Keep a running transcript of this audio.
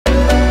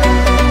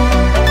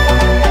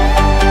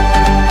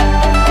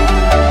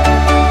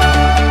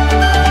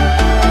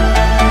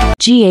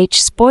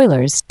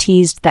Spoilers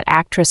teased that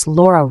actress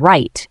Laura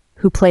Wright,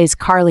 who plays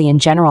Carly in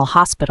General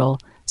Hospital,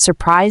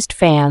 surprised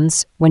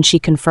fans when she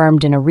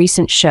confirmed in a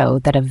recent show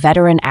that a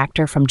veteran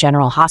actor from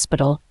General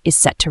Hospital is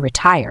set to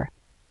retire.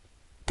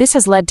 This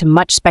has led to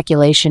much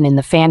speculation in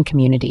the fan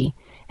community,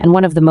 and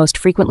one of the most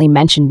frequently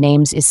mentioned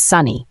names is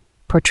Sonny,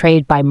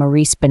 portrayed by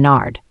Maurice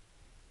Benard.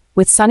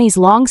 With Sonny's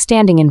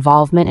long-standing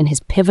involvement and his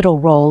pivotal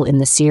role in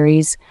the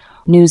series,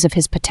 news of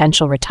his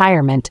potential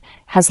retirement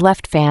has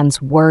left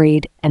fans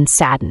worried and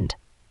saddened.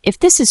 If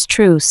this is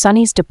true,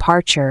 Sonny's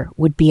departure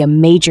would be a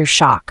major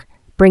shock,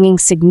 bringing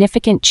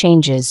significant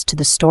changes to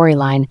the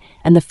storyline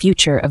and the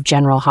future of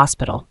General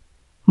Hospital.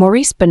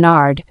 Maurice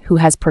Benard, who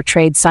has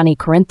portrayed Sonny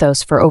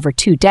Corinthos for over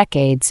 2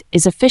 decades,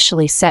 is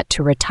officially set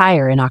to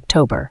retire in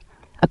October,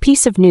 a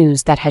piece of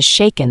news that has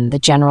shaken the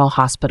General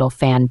Hospital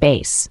fan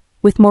base.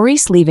 With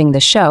Maurice leaving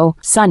the show,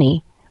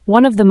 Sonny,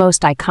 one of the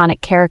most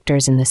iconic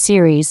characters in the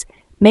series,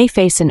 may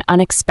face an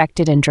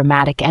unexpected and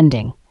dramatic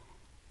ending.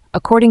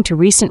 According to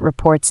recent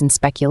reports and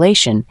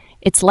speculation,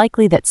 it's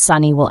likely that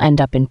Sonny will end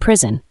up in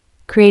prison,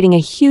 creating a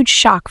huge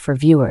shock for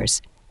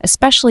viewers,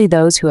 especially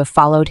those who have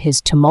followed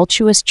his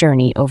tumultuous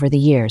journey over the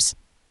years.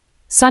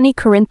 Sonny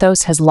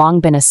Corinthos has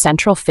long been a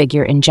central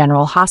figure in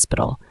General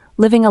Hospital,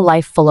 living a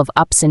life full of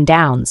ups and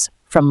downs,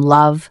 from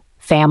love,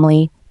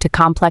 family, to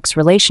complex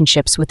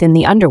relationships within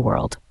the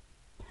underworld.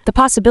 The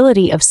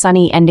possibility of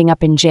Sonny ending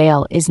up in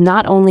jail is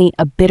not only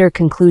a bitter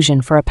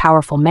conclusion for a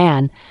powerful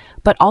man,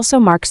 but also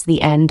marks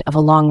the end of a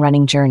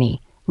long-running journey,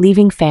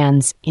 leaving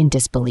fans in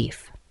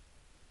disbelief.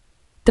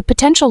 The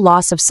potential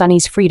loss of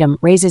Sonny's freedom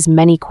raises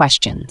many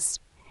questions.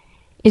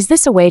 Is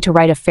this a way to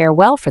write a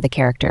farewell for the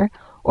character,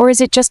 or is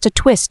it just a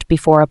twist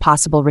before a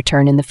possible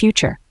return in the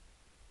future?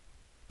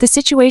 The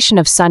situation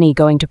of Sonny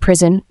going to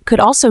prison could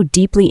also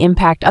deeply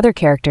impact other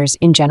characters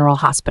in General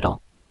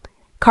Hospital.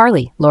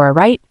 Carly, Laura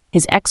Wright,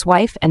 his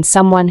ex-wife and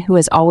someone who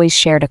has always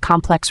shared a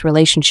complex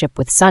relationship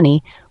with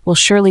Sonny, will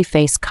surely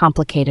face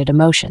complicated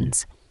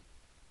emotions.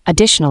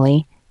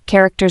 Additionally,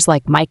 characters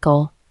like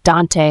Michael,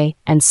 Dante,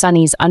 and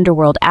Sonny's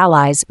underworld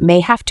allies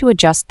may have to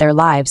adjust their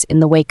lives in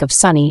the wake of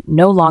Sonny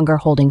no longer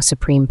holding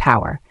supreme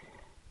power.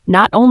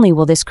 Not only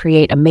will this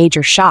create a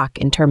major shock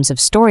in terms of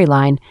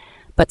storyline,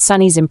 but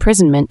Sonny's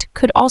imprisonment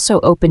could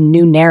also open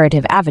new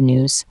narrative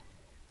avenues,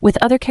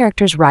 with other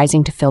characters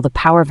rising to fill the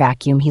power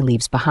vacuum he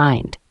leaves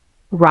behind.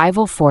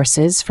 Rival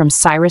forces, from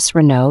Cyrus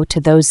Renaud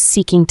to those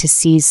seeking to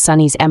seize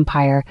Sonny's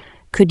empire,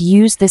 could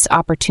use this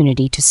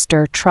opportunity to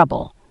stir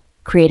trouble,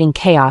 creating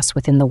chaos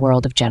within the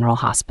world of General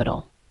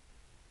Hospital.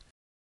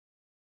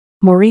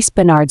 Maurice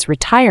Benard's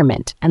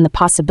retirement and the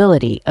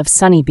possibility of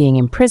Sonny being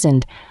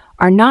imprisoned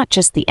are not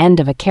just the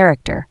end of a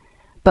character,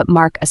 but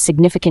mark a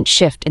significant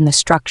shift in the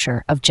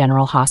structure of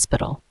General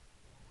Hospital.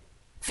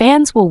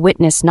 Fans will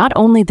witness not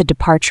only the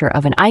departure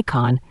of an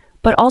icon,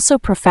 but also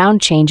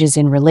profound changes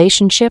in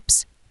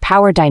relationships,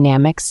 power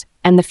dynamics,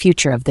 and the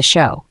future of the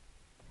show.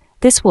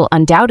 This will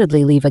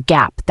undoubtedly leave a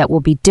gap that will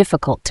be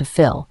difficult to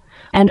fill,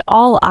 and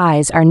all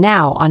eyes are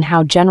now on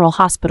how General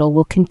Hospital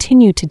will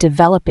continue to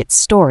develop its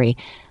story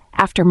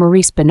after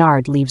Maurice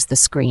Benard leaves the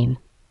screen.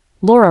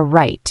 Laura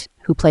Wright,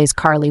 who plays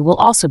Carly, will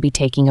also be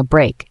taking a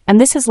break, and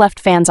this has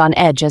left fans on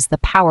edge as the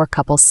power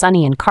couple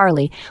Sonny and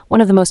Carly, one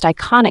of the most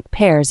iconic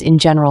pairs in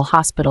General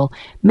Hospital,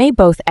 may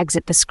both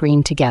exit the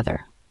screen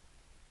together.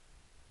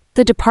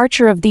 The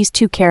departure of these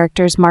two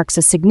characters marks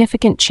a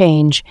significant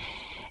change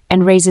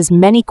and raises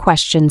many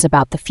questions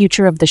about the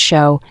future of the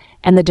show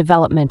and the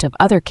development of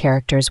other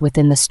characters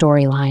within the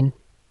storyline.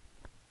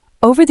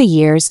 Over the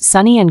years,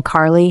 Sonny and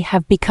Carly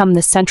have become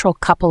the central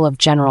couple of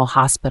General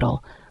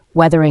Hospital,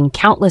 weathering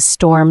countless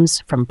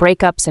storms, from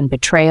breakups and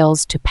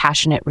betrayals to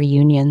passionate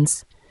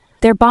reunions.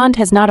 Their bond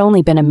has not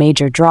only been a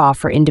major draw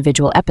for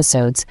individual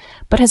episodes,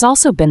 but has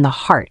also been the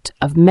heart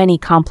of many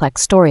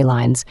complex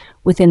storylines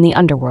within the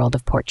underworld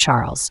of Port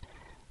Charles.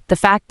 The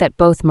fact that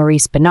both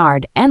Maurice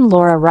Benard and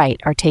Laura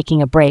Wright are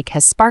taking a break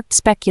has sparked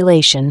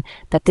speculation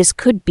that this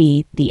could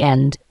be the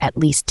end, at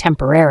least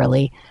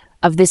temporarily,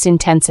 of this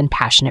intense and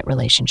passionate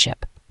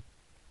relationship.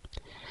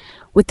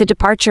 With the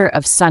departure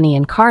of Sonny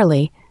and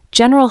Carly,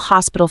 General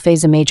Hospital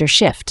faces a major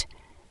shift,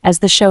 as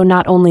the show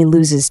not only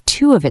loses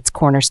 2 of its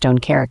cornerstone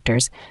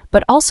characters,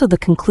 but also the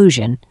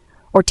conclusion,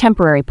 or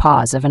temporary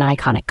pause, of an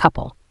iconic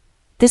couple.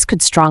 This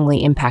could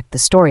strongly impact the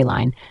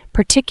storyline,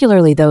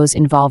 particularly those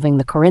involving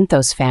the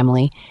Corinthos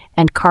family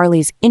and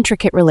Carly's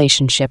intricate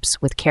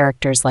relationships with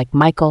characters like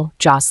Michael,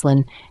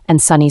 Jocelyn,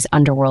 and Sonny's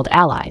underworld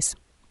allies.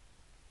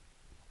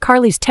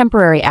 Carly's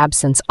temporary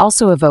absence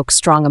also evokes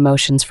strong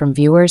emotions from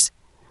viewers,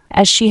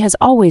 as she has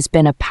always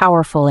been a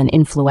powerful and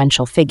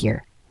influential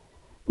figure,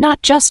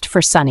 not just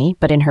for Sonny,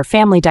 but in her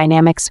family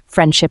dynamics,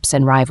 friendships,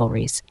 and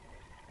rivalries.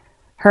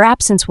 Her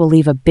absence will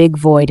leave a big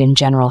void in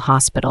General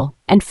Hospital,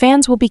 and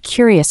fans will be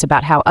curious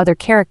about how other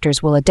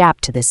characters will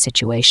adapt to this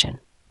situation.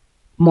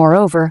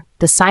 Moreover,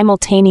 the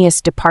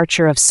simultaneous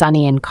departure of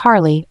Sonny and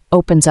Carly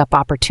opens up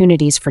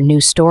opportunities for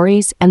new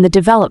stories and the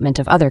development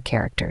of other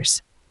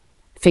characters.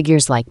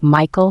 Figures like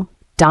Michael,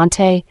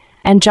 Dante,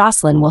 and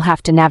Jocelyn will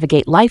have to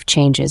navigate life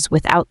changes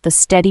without the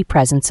steady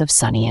presence of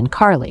Sunny and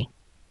Carly.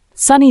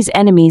 Sunny's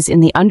enemies in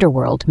the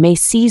underworld may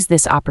seize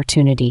this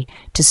opportunity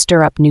to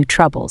stir up new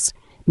troubles,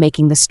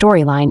 making the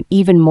storyline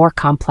even more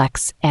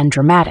complex and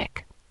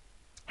dramatic.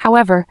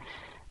 However,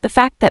 the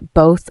fact that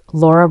both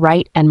Laura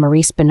Wright and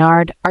Maurice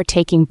Benard are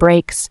taking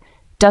breaks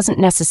doesn't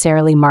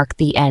necessarily mark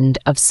the end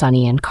of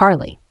Sunny and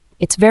Carly.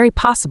 It's very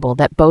possible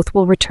that both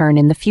will return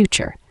in the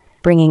future,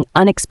 bringing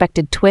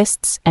unexpected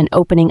twists and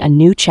opening a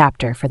new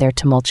chapter for their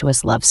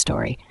tumultuous love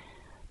story.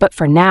 But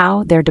for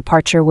now, their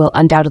departure will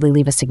undoubtedly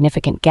leave a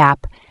significant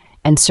gap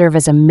and serve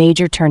as a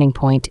major turning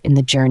point in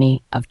the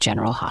journey of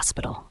General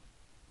Hospital.